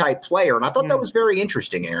Heat type player. And I thought that was very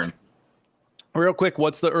interesting, Aaron. Real quick,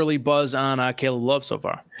 what's the early buzz on Caleb Love so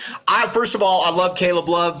far? First of all, I love Caleb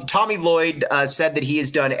Love. Tommy Lloyd said that he has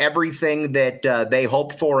done everything that they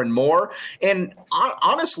hoped for and more. And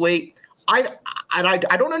honestly, I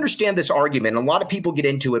don't understand this argument. A lot of people get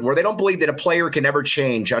into it where they don't believe that a player can ever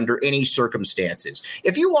change under any circumstances.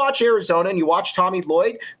 If you watch Arizona and you watch Tommy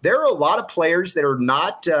Lloyd, there are a lot of players that are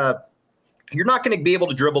not you're not going to be able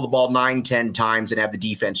to dribble the ball 9-10 times and have the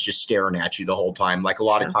defense just staring at you the whole time, like a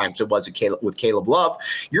lot of times it was with Caleb Love.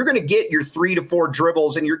 You're going to get your 3 to 4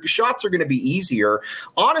 dribbles, and your shots are going to be easier.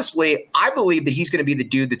 Honestly, I believe that he's going to be the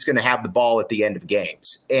dude that's going to have the ball at the end of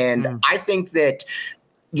games. And I think that,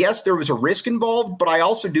 yes, there was a risk involved, but I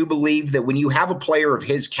also do believe that when you have a player of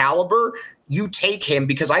his caliber, you take him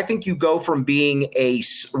because I think you go from being a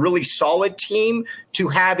really solid team to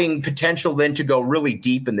having potential then to go really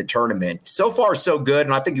deep in the tournament. So far, so good,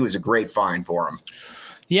 and I think it was a great find for him.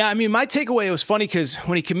 Yeah, I mean, my takeaway was funny because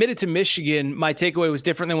when he committed to Michigan, my takeaway was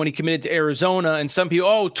different than when he committed to Arizona. And some people,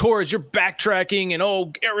 oh, Torres, you're backtracking, and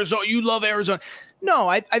oh, Arizona, you love Arizona. No,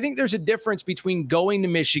 I think there's a difference between going to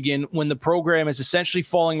Michigan when the program is essentially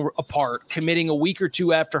falling apart, committing a week or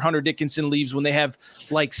two after Hunter Dickinson leaves when they have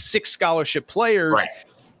like 6 scholarship players. Right.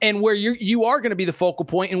 And where you are going to be the focal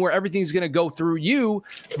point and where everything's going to go through you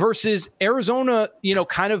versus Arizona,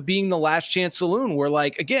 kind of being the last chance saloon where,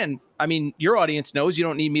 like, again, I mean, your audience knows, you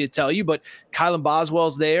don't need me to tell you, but Kylan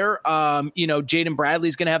Boswell's there. Jaden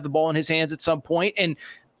Bradley's going to have the ball in his hands at some point. And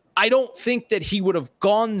I don't think that he would have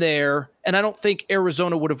gone there. And I don't think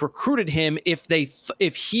Arizona would have recruited him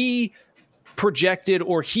if he projected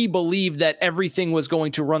or he believed that everything was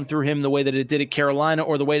going to run through him the way that it did at Carolina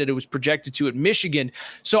or the way that it was projected to at Michigan.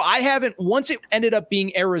 So once it ended up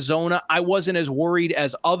being Arizona, I wasn't as worried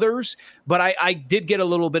as others, but I did get a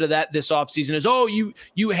little bit of that this offseason is, oh,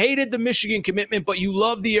 you hated the Michigan commitment, but you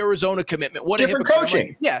love the Arizona commitment. What different coaching.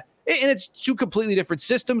 Like, yeah. And it's 2 completely different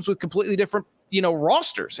systems with completely different,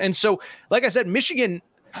 rosters. And so, like I said, Michigan,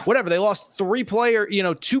 whatever, they lost 2 players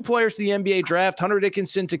to the NBA draft, Hunter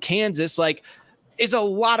Dickinson to Kansas. Like, it's a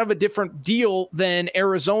lot of a different deal than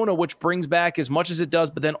Arizona, which brings back as much as it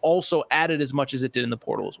does, but then also added as much as it did in the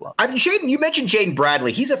portal as well. You mentioned Jaden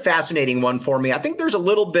Bradley. He's a fascinating one for me. I think there's a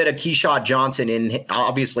little bit of Keyshawn Johnson in,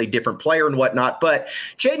 obviously different player and whatnot, but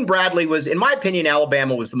Jaden Bradley was, in my opinion,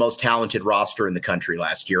 Alabama was the most talented roster in the country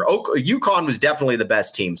last year. UConn was definitely the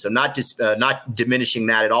best team, so not diminishing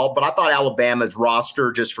that at all, but I thought Alabama's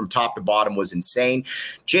roster just from top to bottom was insane.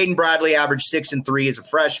 Jaden Bradley averaged 6 and 3 as a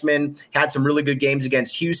freshman, had some really good games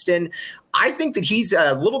against Houston. I think that he's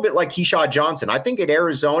a little bit like Keyshawn Johnson. I think at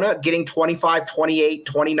Arizona, getting 25, 28,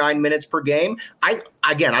 29 minutes per game, I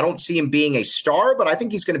don't see him being a star, but I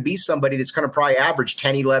think he's going to be somebody that's going to probably average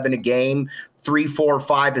 10, 11 a game, 3, 4,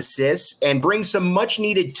 5 assists, and bring some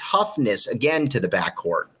much-needed toughness again to the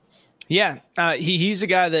backcourt. Yeah, he's a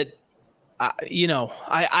guy that, I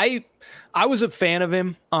was a fan of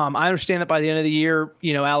him. I understand that by the end of the year,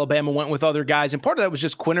 Alabama went with other guys, and part of that was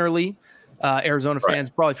just Quinterly. Arizona fans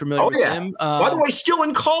probably familiar with him. By the way, still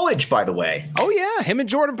in college, by the way. Oh, yeah. Him and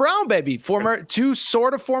Jordan Brown, baby. Two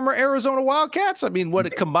sort of former Arizona Wildcats. I mean,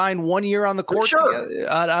 what, combined 1 year on the court? Sure.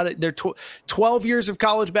 They're 12 years of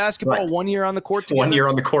college basketball, 1 year on the court together. 1 year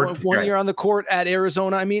on the court. One year on the court at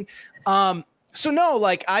Arizona. I mean, so no,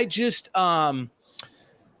 like I just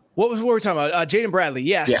what were we talking about? Jaden Bradley.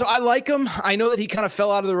 Yeah. So I like him. I know that he kind of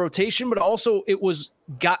fell out of the rotation, but also it was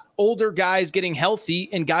got older guys getting healthy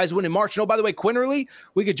and guys winning March. By the way, Quinterly,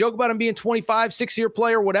 we could joke about him being 25, 6-year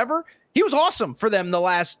player, whatever. He was awesome for them the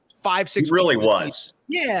last 5-6 weeks. He really was.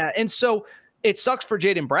 Yeah. And so it sucks for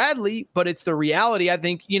Jaden Bradley, but it's the reality. I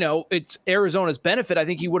think, it's Arizona's benefit. I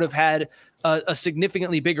think he would have had a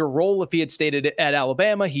significantly bigger role if he had stayed at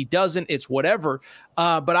Alabama. He doesn't. It's whatever.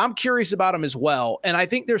 But I'm curious about him as well. And I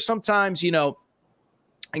think there's sometimes,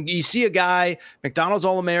 you see a guy, McDonald's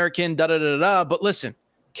All-American, but listen,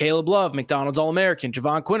 Caleb Love, McDonald's All-American,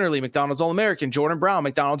 Javon Quinterly, McDonald's All-American, Jordan Brown,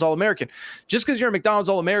 McDonald's All-American. Just because you're a McDonald's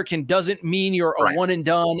All-American doesn't mean you're a one and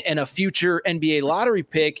done and a future NBA lottery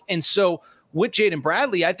pick. And so with Jaden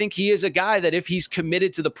Bradley, I think he is a guy that if he's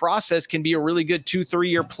committed to the process can be a really good 2-3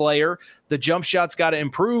 year player. The jump shot's got to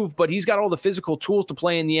improve, but he's got all the physical tools to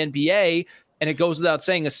play in the NBA. And it goes without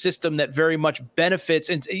saying, a system that very much benefits.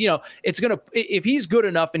 And, it's going to, if he's good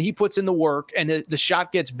enough and he puts in the work and the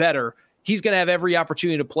shot gets better, he's going to have every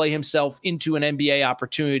opportunity to play himself into an NBA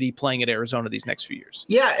opportunity playing at Arizona these next few years.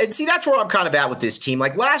 Yeah, and see, that's where I'm kind of at with this team.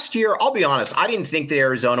 Like last year, I'll be honest, I didn't think that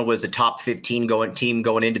Arizona was a top 15 team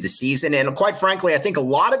going into the season. And quite frankly, I think a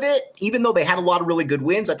lot of it, even though they had a lot of really good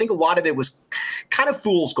wins, I think a lot of it was kind of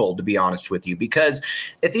fool's gold, to be honest with you. Because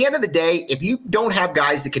at the end of the day, if you don't have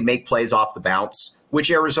guys that can make plays off the bounce,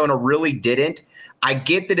 which Arizona really didn't, I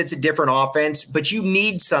get that it's a different offense, but you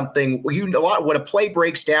need something. When a play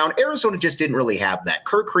breaks down, Arizona just didn't really have that.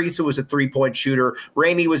 Kirk Kriisa was a three-point shooter.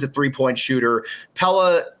 Ramey was a three-point shooter.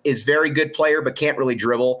 Pella is a very good player, but can't really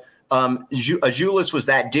dribble. Azuolas was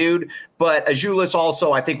that dude, but Azuolas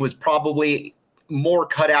also, I think, was probably more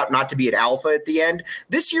cut out not to be an alpha at the end.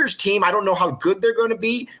 This year's team, I don't know how good they're going to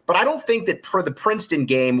be, but I don't think that the Princeton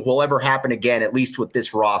game will ever happen again, at least with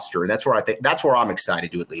this roster. That's where I'm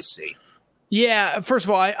excited to at least see. Yeah, first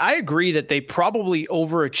of all, I agree that they probably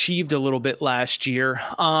overachieved a little bit last year.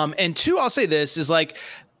 And two, I'll say this is like,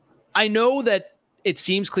 I know that it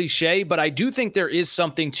seems cliche, but I do think there is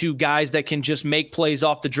something to guys that can just make plays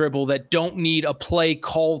off the dribble that don't need a play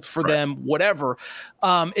called for them, whatever.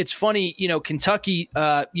 It's funny, Kentucky,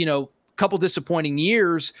 couple disappointing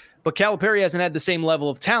years, but Calipari hasn't had the same level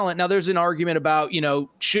of talent. Now there's an argument about,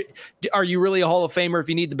 are you really a Hall of Famer if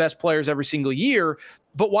you need the best players every single year?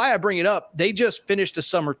 But why I bring it up, they just finished a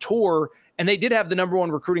summer tour and they did have the number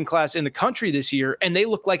one recruiting class in the country this year. And they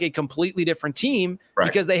look like a completely different team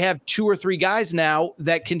because they have 2 or 3 guys now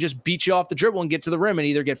that can just beat you off the dribble and get to the rim and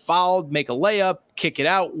either get fouled, make a layup, kick it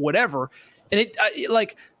out, whatever. And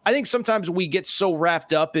I think sometimes we get so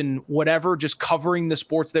wrapped up in whatever, just covering the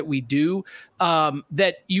sports that we do,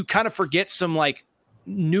 that you kind of forget some like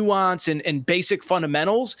nuance and basic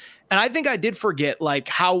fundamentals. And I think I did forget like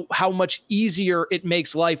how much easier it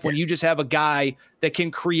makes life when you just have a guy that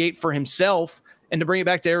can create for himself. And to bring it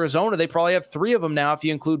back to Arizona, they probably have 3 of them now if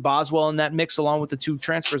you include Boswell in that mix along with the 2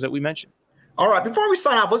 transfers that we mentioned. All right, before we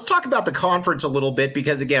sign off, let's talk about the conference a little bit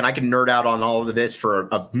because, again, I can nerd out on all of this for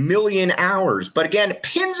a million hours. But, again,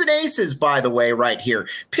 Pins and Aces, by the way, right here.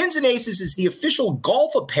 Pins and Aces is the official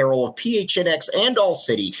golf apparel of PHNX and All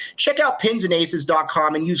City. Check out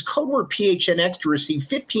pinsandaces.com and use code word PHNX to receive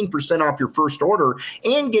 15% off your first order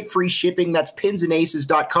and get free shipping. That's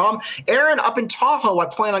pinsandaces.com. Aaron, up in Tahoe, I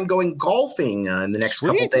plan on going golfing in the next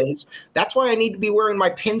couple days. That's why I need to be wearing my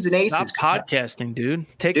Pins and Aces. Stop podcasting, dude.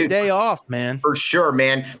 Take a day off, man. For sure,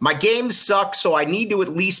 man. My games suck, so I need to at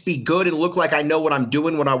least be good and look like I know what I'm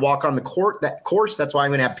doing when I walk on the course. That's why I'm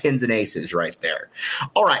going to have Pins and Aces right there.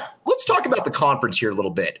 All right, let's talk about the conference here a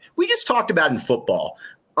little bit. We just talked about in football.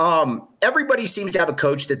 Everybody seems to have a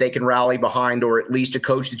coach that they can rally behind, or at least a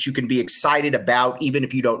coach that you can be excited about, even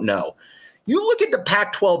if you don't know. You look at the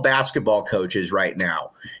Pac-12 basketball coaches right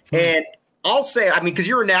now, and I'll say, because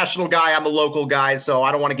you're a national guy, I'm a local guy, so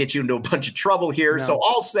I don't want to get you into a bunch of trouble here. No. So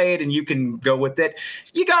I'll say it and you can go with it.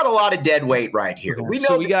 You got a lot of dead weight right here.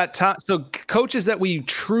 Okay. We got coaches that we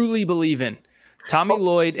truly believe in. Tommy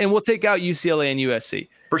Lloyd, and we'll take out UCLA and USC.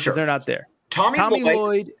 For sure. They're not there. Tommy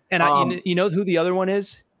Lloyd, and you know who the other one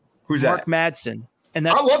is? Who's Mark Madsen. And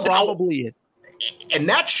that's probably it. And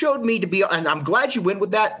that showed me and I'm glad you went with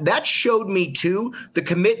that. That showed me, too, the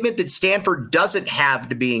commitment that Stanford doesn't have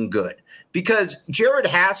to being good. Because Jared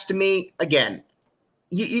Haas, to me, again,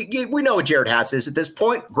 we know what Jared Haas is at this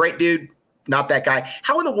point. Great dude, not that guy.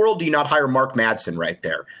 How in the world do you not hire Mark Madsen right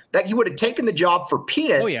there? That he would have taken the job for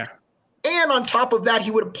peanuts. Oh, yeah. And on top of that, he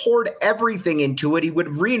would have poured everything into it. He would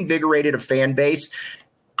have reinvigorated a fan base.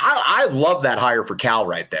 I love that hire for Cal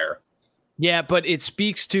right there. Yeah, but it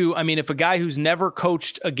speaks to, if a guy who's never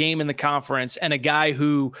coached a game in the conference and a guy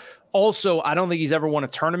who also, I don't think he's ever won a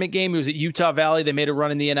tournament game. He was at Utah Valley. They made a run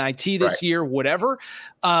in the NIT this year, whatever.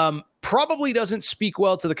 Probably doesn't speak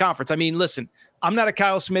well to the conference. Listen, I'm not a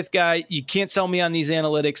Kyle Smith guy. You can't sell me on these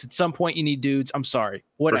analytics. At some point, you need dudes. I'm sorry.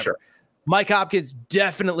 Whatever. For sure. Mike Hopkins,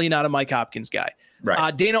 definitely not a Mike Hopkins guy.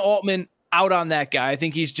 Right. Dana Altman, out on that guy. I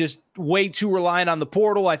think he's just way too reliant on the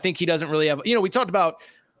portal. I think he doesn't really have, we talked about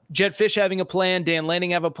Jed Fish having a plan, Dan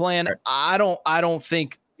Lanning have a plan. Right. I don't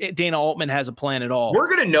think Dana Altman has a plan at all. We're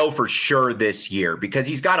going to know for sure this year because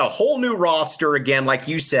he's got a whole new roster again, like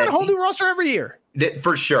you said. A whole new roster every year.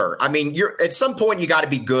 For sure. You're at some point you got to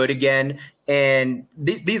be good again. And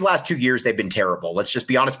these last 2 years, they've been terrible. Let's just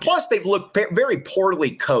be honest. Plus, they've looked very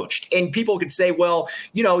poorly coached. And people could say, well,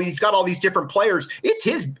 he's got all these different players.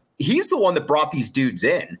 He's the one that brought these dudes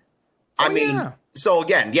in. So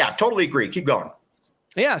again, totally agree. Keep going.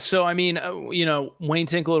 Yeah. So, Wayne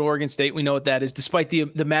Tinkle at Oregon State, we know what that is, despite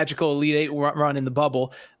the magical Elite Eight run in the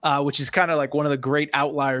bubble, which is kind of like one of the great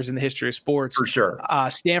outliers in the history of sports. For sure.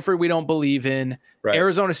 Stanford, we don't believe in. Right.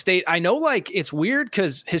 Arizona State, I know it's weird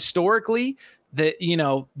because historically that,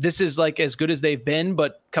 this is like as good as they've been,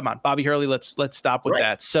 but come on, Bobby Hurley, let's stop with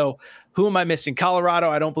that. So who am I missing? Colorado,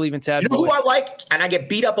 I don't believe in Tad. Who I like, and I get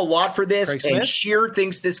beat up a lot for this, and Shear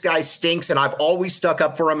thinks this guy stinks, and I've always stuck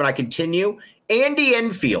up for him, and I continue. Andy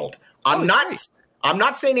Enfield. I'm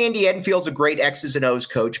not saying Andy Enfield's a great X's and O's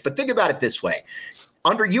coach, but think about it this way.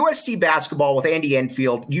 Under USC basketball with Andy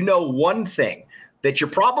Enfield, one thing, that you're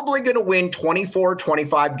probably going to win 24,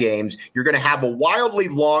 25 games. You're going to have a wildly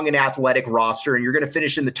long and athletic roster, and you're going to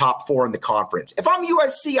finish in the top 4 in the conference. If I'm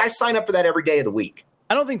USC, I sign up for that every day of the week.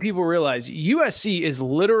 I don't think people realize USC is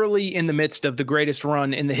literally in the midst of the greatest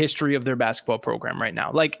run in the history of their basketball program right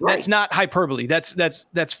now. That's not hyperbole. That's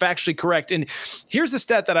factually correct. And here's the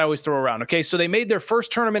stat that I always throw around. Okay. So they made their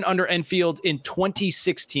first tournament under Enfield in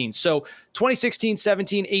 2016. So 2016,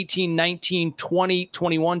 17, 18, 19, 20,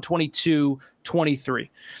 21, 22, 23.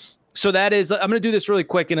 So that is, I'm going to do this really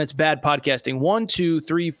quick and it's bad podcasting. 1, 2,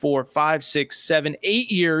 3, 4, 5, 6, 7,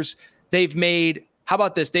 8 years. They've made, how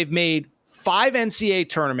about this? They've made 5 NCAA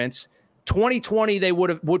tournaments. 2020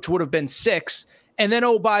 which would have been 6, And then,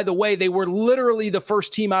 oh, by the way, they were literally the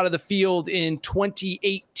first team out of the field in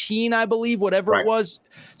 2018, I believe, whatever it was.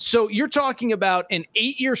 So you're talking about an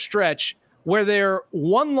 8-year stretch where they're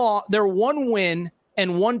one win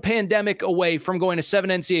and one pandemic away from going to 7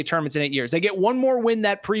 NCAA tournaments in 8 years. They get one more win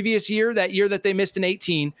that previous year, that year that they missed in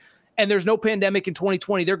 18, and there's no pandemic in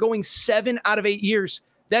 2020. They're going 7 out of 8 years.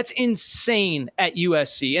 That's insane at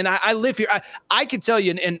USC. And I live here. I could tell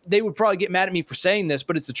you, and they would probably get mad at me for saying this,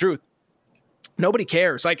 but it's the truth. Nobody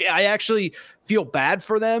cares. Like, I actually feel bad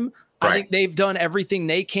for them. I think they've done everything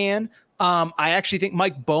they can. I actually think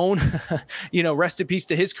Mike Bone, rest in peace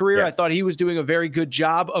to his career. Yeah. I thought he was doing a very good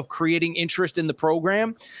job of creating interest in the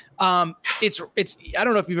program. It's. I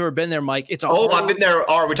don't know if you've ever been there, Mike. I've been there.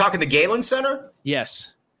 Are we talking the Galen Center?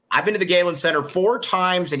 Yes. I've been to the Galen Center 4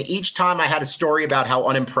 times, and each time I had a story about how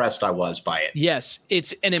unimpressed I was by it. Yes,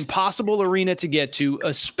 it's an impossible arena to get to,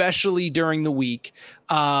 especially during the week,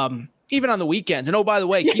 even on the weekends. And, oh, by the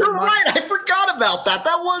way, you're right. I forgot about that.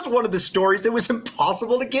 That was one of the stories that was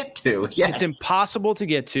impossible to get to. Yes, it's impossible to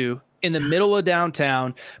get to in the middle of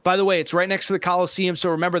downtown. By the way, it's right next to the Coliseum. So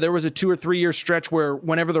remember, there was a 2 or 3 year stretch where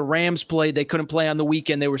whenever the Rams played, they couldn't play on the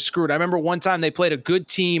weekend. They were screwed. I remember one time they played a good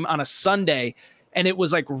team on a Sunday, and it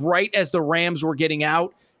was like right as the Rams were getting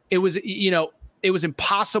out. It was, it was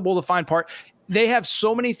impossible to find part. They have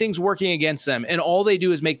so many things working against them, and all they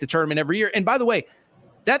do is make the tournament every year. And by the way,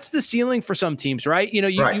 that's the ceiling for some teams, right? You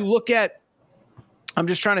look at, I'm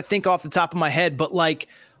just trying to think off the top of my head, but like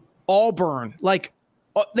Auburn, like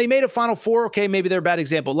they made a Final Four. Okay, maybe they're a bad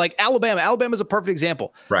example. Like Alabama's a perfect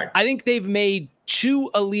example. Right. I think they've made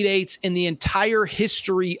 2 Elite Eights in the entire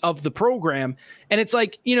history of the program. And it's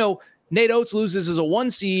like, Nate Oates loses as a 1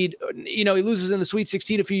 seed. He loses in the Sweet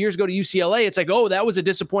 16 a few years ago to UCLA. It's like, oh, that was a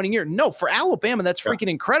disappointing year. No, for Alabama, that's freaking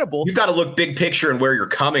incredible. You've got to look big picture and where you're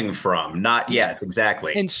coming from. Yes,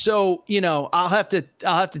 exactly. And so, I'll have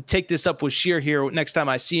to take this up with Sheer here next time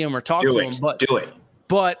I see him or talk to him. Do it.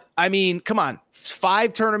 But I mean, come on,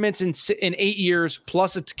 5 tournaments in 8 years,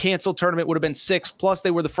 plus a canceled tournament would have been 6. Plus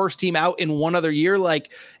they were the first team out in one other year.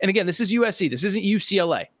 Like, and again, this is USC. This isn't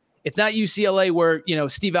UCLA. It's not UCLA where,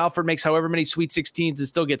 Steve Alford makes however many Sweet 16s and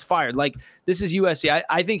still gets fired. Like, this is USC.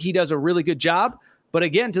 I think he does a really good job. But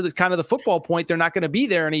again, to the kind of the football point, they're not going to be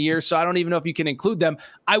there in a year. So I don't even know if you can include them.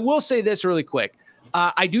 I will say this really quick.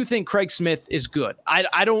 I do think Craig Smith is good.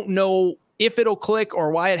 I don't know if it'll click or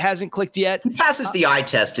why it hasn't clicked yet. He passes the eye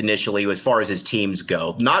test initially as far as his teams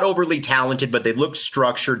go. Not overly talented, but they look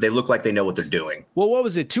structured. They look like they know what they're doing. Well, what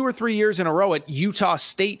was it? 2 or 3 years in a row at Utah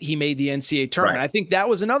State, he made the NCAA tournament. Right. I think that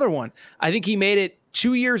was another one. I think he made it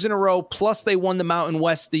 2 years in a row, plus they won the Mountain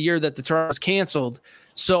West the year that the tournament was canceled.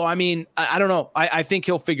 So, I mean, I don't know. I think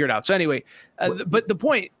he'll figure it out. So anyway, but the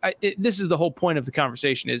point, this is the whole point of the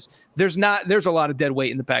conversation is there's a lot of dead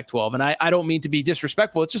weight in the Pac-12. And I don't mean to be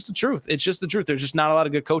disrespectful. It's just the truth. It's just the truth. There's just not a lot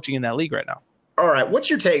of good coaching in that league right now. All right. What's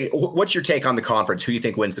your take on the conference? Who do you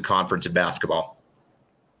think wins the conference in basketball?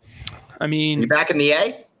 I mean, you back in the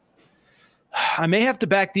A? I may have to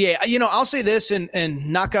back the A. I'll say this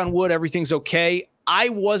and knock on wood, everything's okay. I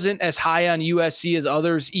wasn't as high on USC as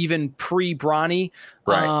others, even pre-Bronny.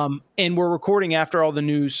 Right. And we're recording after all the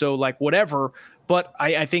news, so like whatever. But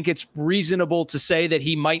I think it's reasonable to say that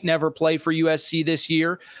he might never play for USC this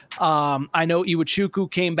year. I know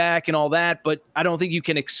Iwuchukwu came back and all that, but I don't think you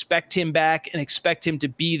can expect him back and expect him to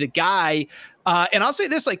be the guy. And I'll say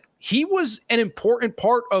this, like he was an important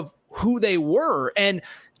part of who they were. And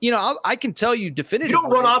I can tell you definitively. You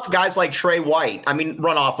don't run off guys like Trey White. I mean,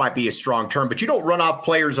 run off might be a strong term, but you don't run off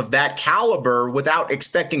players of that caliber without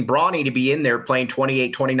expecting Bronny to be in there playing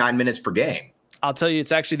 28, 29 minutes per game. I'll tell you,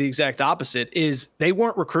 it's actually the exact opposite. Is they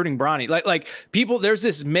weren't recruiting Bronny. Like people, there's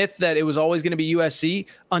this myth that it was always going to be USC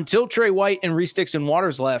until Trey White and Reese Dixon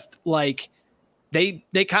Waters left. Like they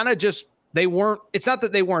kind of just. They weren't, it's not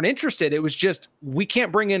that they weren't interested. It was just, we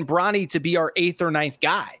can't bring in Bronny to be our 8th or 9th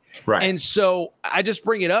guy. Right. And so I just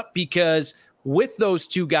bring it up because with those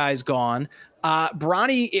 2 guys gone,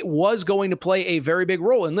 Bronny, it was going to play a very big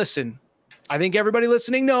role. And listen, I think everybody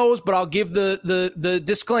listening knows, but I'll give the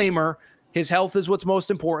disclaimer. His health is what's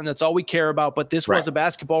most important. That's all we care about. But this was a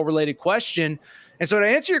basketball related question. And so to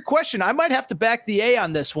answer your question, I might have to back the A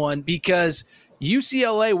on this one because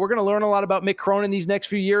UCLA, we're going to learn a lot about Mick Cronin these next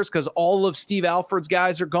few years because all of Steve Alford's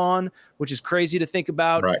guys are gone, which is crazy to think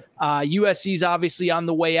about. Right. USC's obviously on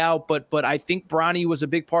the way out, but I think Bronny was a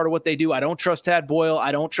big part of what they do. I don't trust Tad Boyle.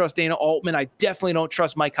 I don't trust Dana Altman. I definitely don't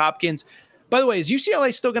trust Mike Hopkins. By the way, is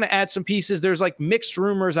UCLA still going to add some pieces? There's like mixed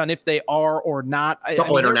rumors on if they are or not. A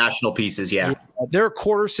couple international pieces, yeah. They're a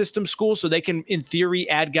quarter system school, so they can, in theory,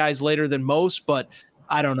 add guys later than most, but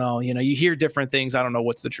I don't know. You hear different things. I don't know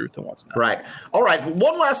what's the truth and what's not. Right. All right.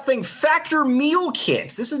 One last thing. Factor meal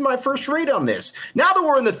kits. This is my first read on this. Now that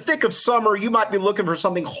we're in the thick of summer, you might be looking for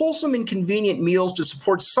something wholesome and convenient meals to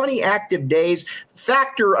support sunny, active days.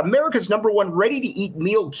 Factor, America's #1 ready-to-eat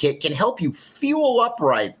meal kit, can help you fuel up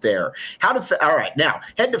right there. All right. Now,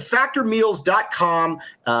 head to factormeals.com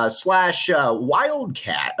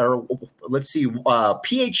 /wildcat, or let's see,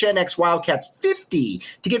 PHNX Wildcats 50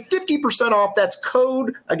 to get 50% off. That's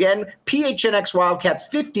code, again, PHNX Wildcats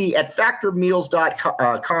 50 at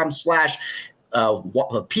factormeals.com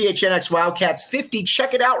 /PHNX Wildcats 50.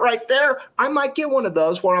 Check it out right there. I might get one of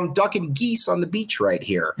those while I'm ducking geese on the beach right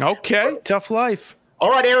here. Okay. Tough life. All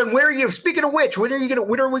right, Aaron, where are you? Speaking of which, when are we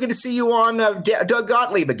going to see you on Doug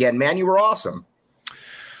Gottlieb again, man? You were awesome.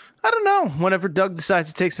 I don't know. Whenever Doug decides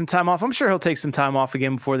to take some time off, I'm sure he'll take some time off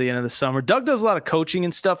again before the end of the summer. Doug does a lot of coaching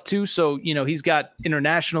and stuff too. So, he's got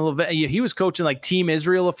international event. He was coaching like Team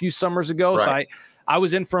Israel a few summers ago. Right. So I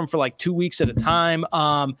was in for him for like 2 weeks at a time.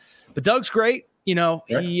 But Doug's great. We've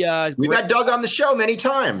had Doug on the show many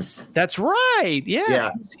times. That's right.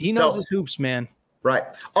 Yeah. He knows his hoops, man. Right.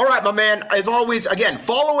 All right, my man. As always, again,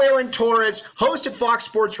 follow Aaron Torres, host at Fox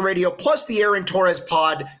Sports Radio, plus the Aaron Torres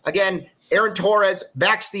pod. Again, Aaron Torres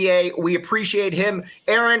backs the A. We appreciate him.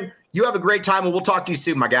 Aaron, you have a great time, and we'll talk to you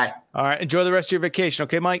soon, my guy. All right. Enjoy the rest of your vacation.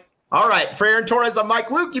 Okay, Mike? All right. For Aaron Torres, I'm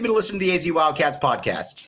Mike Luke. You've been listening to the AZ Wildcats podcast.